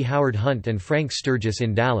presence of E. Howard Hunt and Frank Sturgis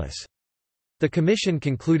in Dallas. The commission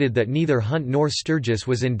concluded that neither Hunt nor Sturgis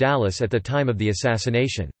was in Dallas at the time of the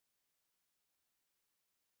assassination.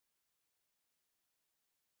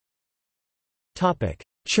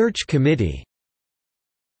 Church Committee.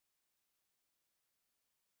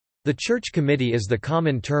 The Church Committee is the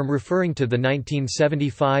common term referring to the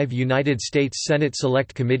 1975 United States Senate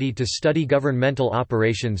Select Committee to study governmental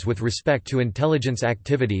operations with respect to intelligence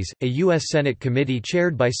activities, a U.S. Senate committee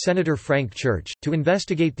chaired by Senator Frank Church, to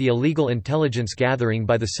investigate the illegal intelligence gathering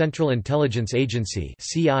by the Central Intelligence Agency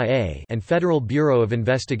 (CIA) and Federal Bureau of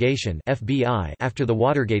Investigation (FBI) after the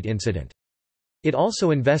Watergate incident. It also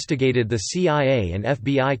investigated the CIA and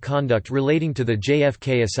FBI conduct relating to the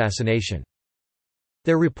JFK assassination.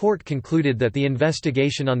 Their report concluded that the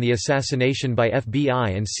investigation on the assassination by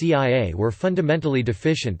FBI and CIA were fundamentally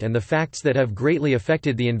deficient and the facts that have greatly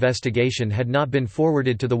affected the investigation had not been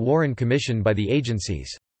forwarded to the Warren Commission by the agencies.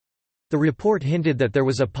 The report hinted that there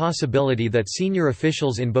was a possibility that senior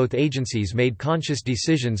officials in both agencies made conscious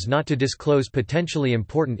decisions not to disclose potentially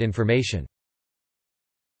important information.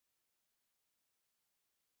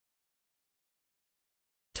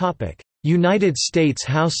 United States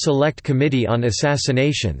House Select Committee on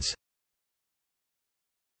Assassinations.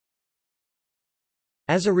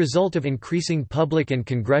 As a result of increasing public and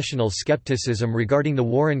congressional skepticism regarding the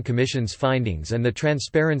Warren Commission's findings and the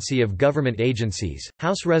transparency of government agencies,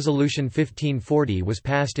 House Resolution 1540 was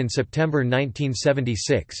passed in September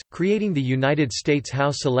 1976, creating the United States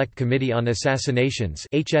House Select Committee on Assassinations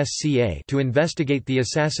 (HSCA) to investigate the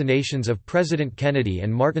assassinations of President Kennedy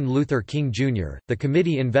and Martin Luther King Jr. The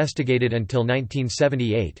committee investigated until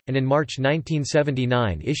 1978, and in March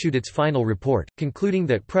 1979 issued its final report, concluding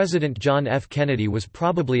that President John F. Kennedy was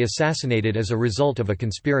probably assassinated as a result of a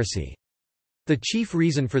conspiracy. The chief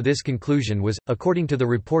reason for this conclusion was, according to the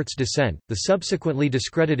report's dissent, the subsequently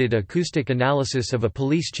discredited acoustic analysis of a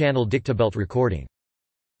police channel dictabelt recording.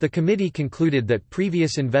 The committee concluded that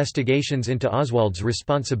previous investigations into Oswald's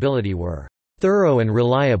responsibility were thorough and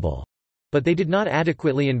reliable, but they did not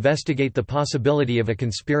adequately investigate the possibility of a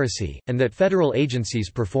conspiracy, and that federal agencies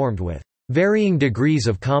performed with varying degrees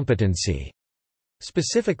of competency.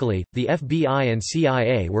 Specifically, the FBI and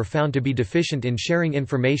CIA were found to be deficient in sharing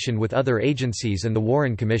information with other agencies and the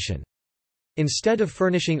Warren Commission. Instead of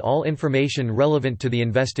furnishing all information relevant to the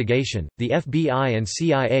investigation, the FBI and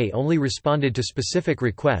CIA only responded to specific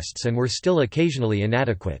requests and were still occasionally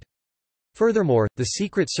inadequate. Furthermore, the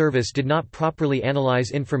Secret Service did not properly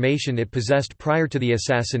analyze information it possessed prior to the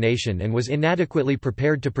assassination and was inadequately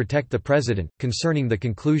prepared to protect the president. Concerning the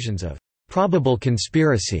conclusions of probable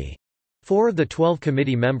conspiracy, 4 of the 12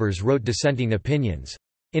 committee members wrote dissenting opinions.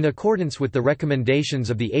 In accordance with the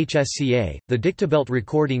recommendations of the HSCA, the dictabelt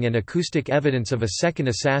recording and acoustic evidence of a second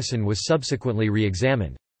assassin was subsequently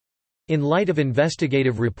re-examined. In light of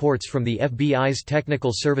investigative reports from the FBI's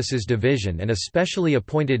Technical Services Division and a specially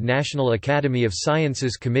appointed National Academy of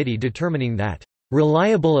Sciences committee determining that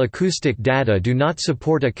reliable acoustic data do not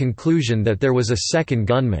support a conclusion that there was a second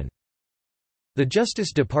gunman, the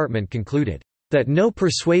Justice Department concluded that no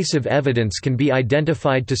persuasive evidence can be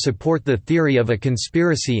identified to support the theory of a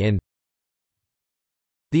conspiracy in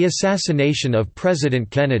the assassination of President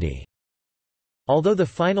Kennedy. Although the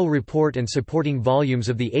final report and supporting volumes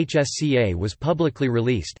of the HSCA was publicly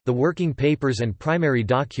released, the working papers and primary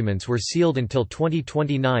documents were sealed until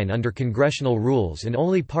 2029 under congressional rules and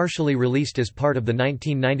only partially released as part of the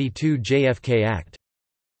 1992 JFK Act.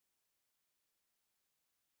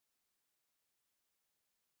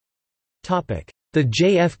 The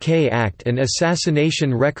JFK Act and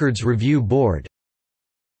Assassination Records Review Board.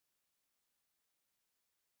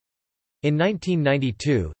 In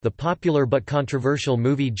 1992, the popular but controversial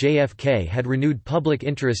movie JFK had renewed public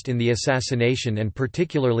interest in the assassination and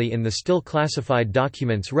particularly in the still classified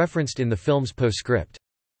documents referenced in the film's postscript.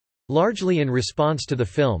 Largely in response to the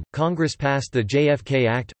film, Congress passed the JFK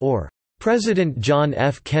Act, or President John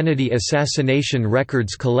F. Kennedy Assassination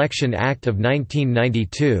Records Collection Act of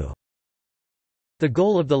 1992. The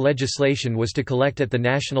goal of the legislation was to collect at the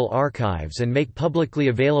National Archives and make publicly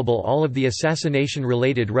available all of the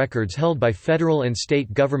assassination-related records held by federal and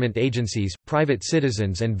state government agencies, private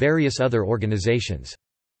citizens and various other organizations.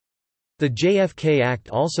 The JFK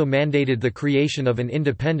Act also mandated the creation of an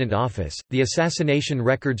independent office, the Assassination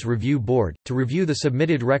Records Review Board, to review the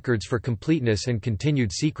submitted records for completeness and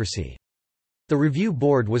continued secrecy. The review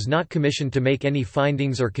board was not commissioned to make any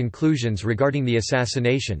findings or conclusions regarding the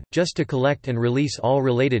assassination, just to collect and release all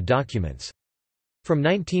related documents. From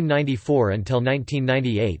 1994 until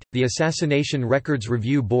 1998, the Assassination Records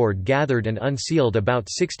Review Board gathered and unsealed about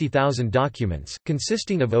 60,000 documents,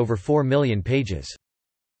 consisting of over 4 million pages.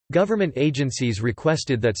 Government agencies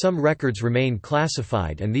requested that some records remain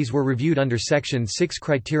classified, and these were reviewed under Section 6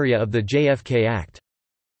 criteria of the JFK Act.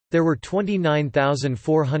 There were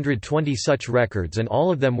 29,420 such records, and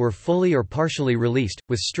all of them were fully or partially released,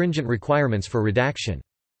 with stringent requirements for redaction.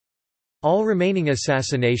 All remaining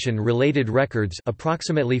assassination-related records,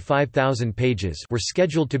 approximately 5,000 pages, were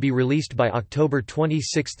scheduled to be released by October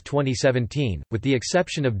 26, 2017, with the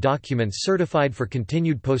exception of documents certified for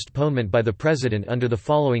continued postponement by the President under the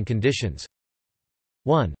following conditions.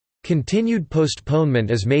 1. Continued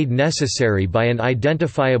postponement is made necessary by an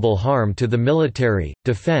identifiable harm to the military,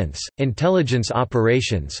 defense, intelligence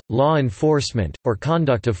operations, law enforcement, or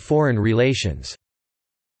conduct of foreign relations.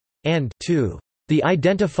 And 2. The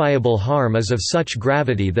identifiable harm is of such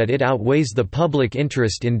gravity that it outweighs the public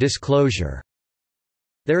interest in disclosure.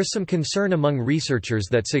 There is some concern among researchers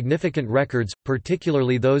that significant records,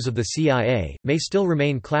 particularly those of the CIA, may still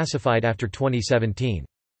remain classified after 2017.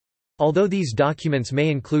 Although these documents may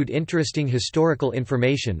include interesting historical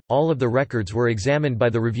information, all of the records were examined by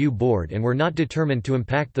the review board and were not determined to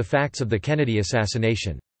impact the facts of the Kennedy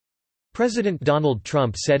assassination. President Donald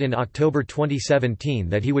Trump said in October 2017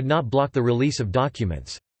 that he would not block the release of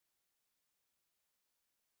documents.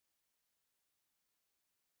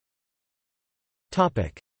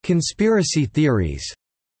 Conspiracy theories.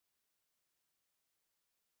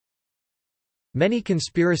 Many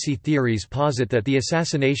conspiracy theories posit that the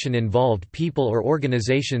assassination involved people or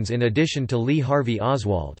organizations in addition to Lee Harvey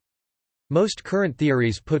Oswald. Most current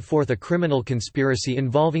theories put forth a criminal conspiracy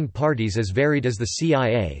involving parties as varied as the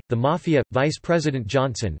CIA, the Mafia, Vice President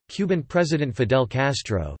Johnson, Cuban President Fidel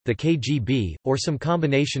Castro, the KGB, or some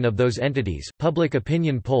combination of those entities. Public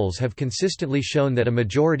opinion polls have consistently shown that a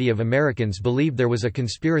majority of Americans believe there was a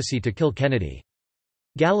conspiracy to kill Kennedy.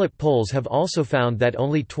 Gallup polls have also found that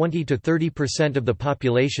only 20 to 30% of the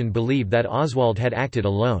population believe that Oswald had acted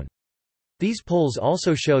alone. These polls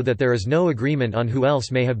also show that there is no agreement on who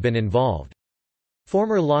else may have been involved.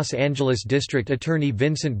 Former Los Angeles District Attorney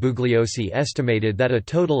Vincent Bugliosi estimated that a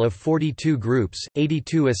total of 42 groups,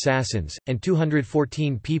 82 assassins, and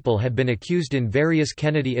 214 people had been accused in various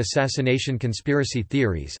Kennedy assassination conspiracy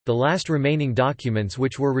theories. The last remaining documents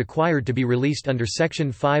which were required to be released under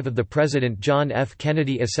Section 5 of the President John F.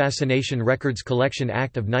 Kennedy Assassination Records Collection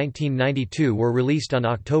Act of 1992 were released on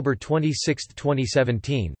October 26,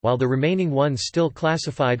 2017, while the remaining ones still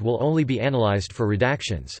classified will only be analyzed for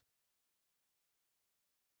redactions.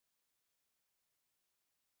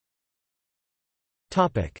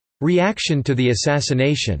 Reaction to the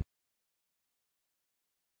assassination.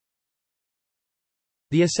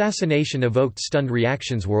 The assassination evoked stunned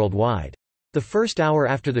reactions worldwide. The first hour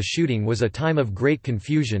after the shooting was a time of great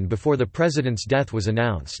confusion before the president's death was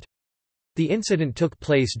announced. The incident took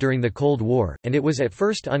place during the Cold War, and it was at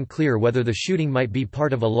first unclear whether the shooting might be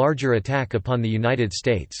part of a larger attack upon the United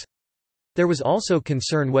States. There was also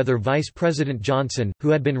concern whether Vice President Johnson,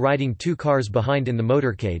 who had been riding 2 cars behind in the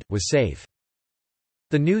motorcade, was safe.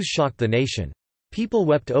 The news shocked the nation. People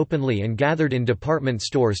wept openly and gathered in department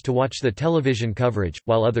stores to watch the television coverage,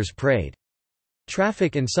 while others prayed.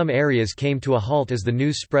 Traffic in some areas came to a halt as the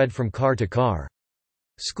news spread from car to car.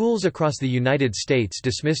 Schools across the United States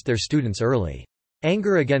dismissed their students early.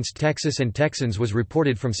 Anger against Texas and Texans was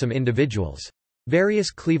reported from some individuals.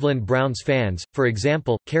 Various Cleveland Browns fans, for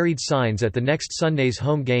example, carried signs at the next Sunday's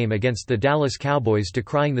home game against the Dallas Cowboys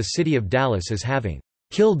decrying the city of Dallas as having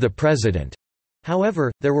killed the president.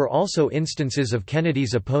 However, there were also instances of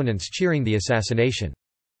Kennedy's opponents cheering the assassination.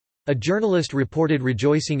 A journalist reported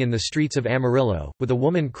rejoicing in the streets of Amarillo, with a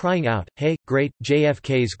woman crying out, "Hey, great,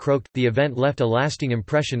 JFK's croaked." The event left a lasting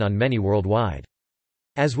impression on many worldwide.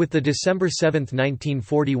 As with the December 7,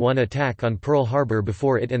 1941 attack on Pearl Harbor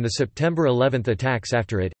before it and the September 11 attacks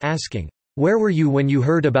after it, asking, "Where were you when you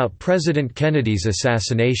heard about President Kennedy's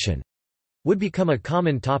assassination?" would become a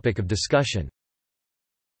common topic of discussion.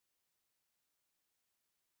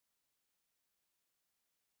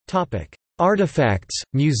 Artifacts,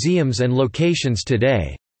 museums and locations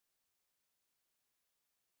today.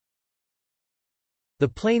 The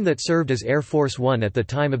plane that served as Air Force One at the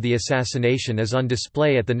time of the assassination is on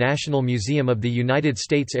display at the National Museum of the United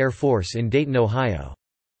States Air Force in Dayton, Ohio.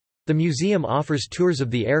 The museum offers tours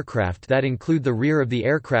of the aircraft that include the rear of the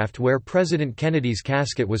aircraft where President Kennedy's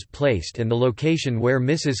casket was placed and the location where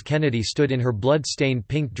Mrs. Kennedy stood in her blood-stained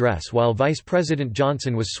pink dress while Vice President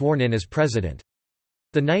Johnson was sworn in as president.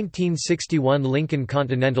 The 1961 Lincoln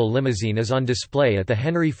Continental limousine is on display at the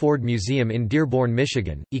Henry Ford Museum in Dearborn,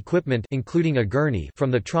 Michigan. Equipment including a gurney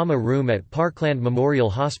from the trauma room at Parkland Memorial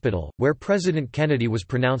Hospital, where President Kennedy was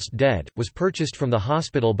pronounced dead, was purchased from the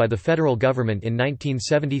hospital by the federal government in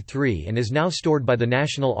 1973 and is now stored by the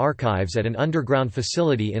National Archives at an underground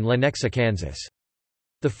facility in Lenexa, Kansas.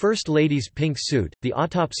 The First Lady's pink suit, the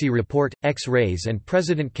autopsy report, X-rays and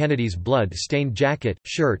President Kennedy's blood-stained jacket,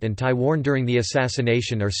 shirt and tie worn during the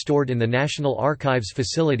assassination are stored in the National Archives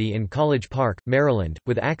facility in College Park, Maryland,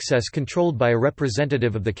 with access controlled by a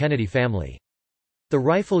representative of the Kennedy family. The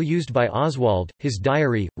rifle used by Oswald, his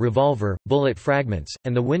diary, revolver, bullet fragments,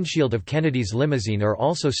 and the windshield of Kennedy's limousine are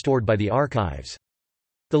also stored by the archives.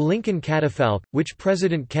 The Lincoln catafalque, which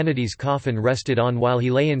President Kennedy's coffin rested on while he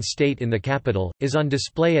lay in state in the Capitol, is on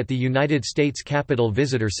display at the United States Capitol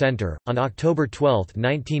Visitor Center. On October 12,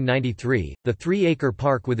 1993, the 3-acre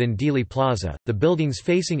park within Dealey Plaza, the buildings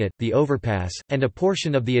facing it, the overpass, and a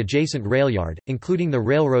portion of the adjacent railyard, including the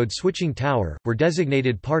railroad switching tower, were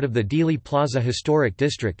designated part of the Dealey Plaza Historic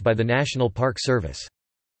District by the National Park Service.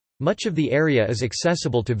 Much of the area is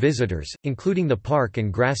accessible to visitors, including the park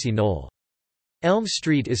and grassy knoll. Elm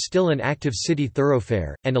Street is still an active city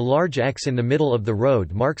thoroughfare, and a large X in the middle of the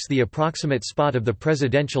road marks the approximate spot of the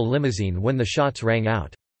presidential limousine when the shots rang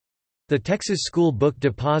out. The Texas School Book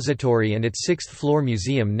Depository and its sixth-floor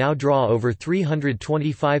museum now draw over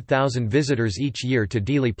 325,000 visitors each year to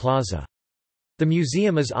Dealey Plaza. The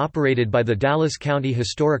museum is operated by the Dallas County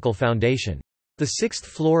Historical Foundation. The sixth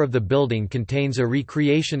floor of the building contains a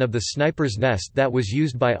recreation of the sniper's nest that was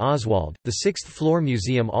used by Oswald. The sixth floor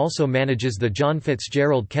museum also manages the John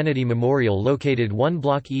Fitzgerald Kennedy Memorial located 1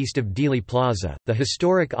 block east of Dealey Plaza. The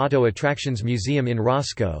historic Auto Attractions Museum in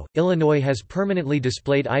Roscoe, Illinois has permanently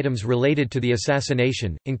displayed items related to the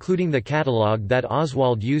assassination, including the catalog that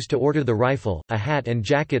Oswald used to order the rifle, a hat and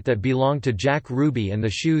jacket that belonged to Jack Ruby and the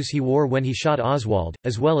shoes he wore when he shot Oswald,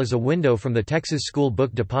 as well as a window from the Texas School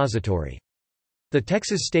Book Depository. The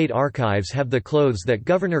Texas State Archives have the clothes that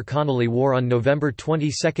Governor Connally wore on November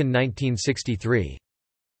 22, 1963.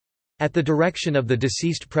 At the direction of the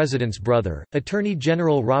deceased president's brother, Attorney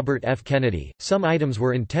General Robert F. Kennedy, some items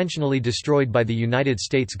were intentionally destroyed by the United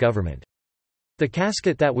States government. The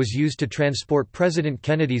casket that was used to transport President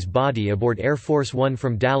Kennedy's body aboard Air Force One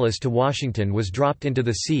from Dallas to Washington was dropped into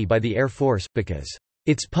the sea by the Air Force, because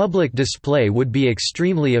its public display would be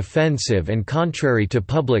extremely offensive and contrary to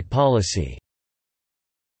public policy.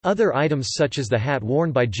 Other items such as the hat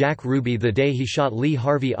worn by Jack Ruby the day he shot Lee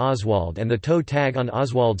Harvey Oswald and the toe tag on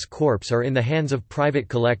Oswald's corpse are in the hands of private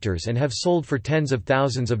collectors and have sold for tens of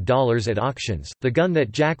thousands of dollars at auctions. The gun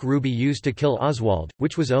that Jack Ruby used to kill Oswald,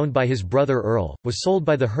 which was owned by his brother Earl, was sold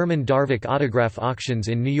by the Herman Darvik Autograph Auctions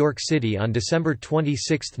in New York City on December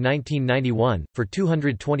 26, 1991, for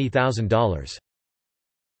 $220,000.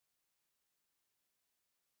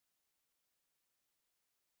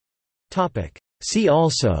 See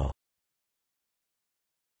also: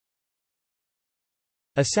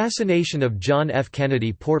 Assassination of John F.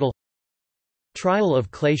 Kennedy Portal, Trial of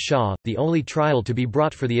Clay Shaw, the only trial to be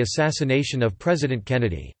brought for the assassination of President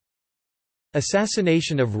Kennedy.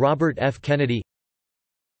 Assassination of Robert F. Kennedy,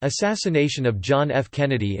 Assassination of John F.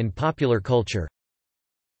 Kennedy in popular culture,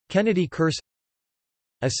 Kennedy curse,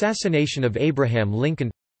 Assassination of Abraham Lincoln,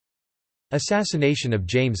 Assassination of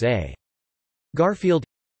James A. Garfield,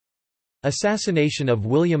 Assassination of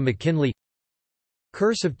William McKinley,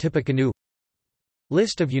 Curse of Tippecanoe,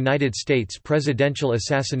 List of United States presidential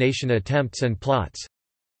assassination attempts and plots.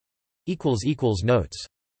 Notes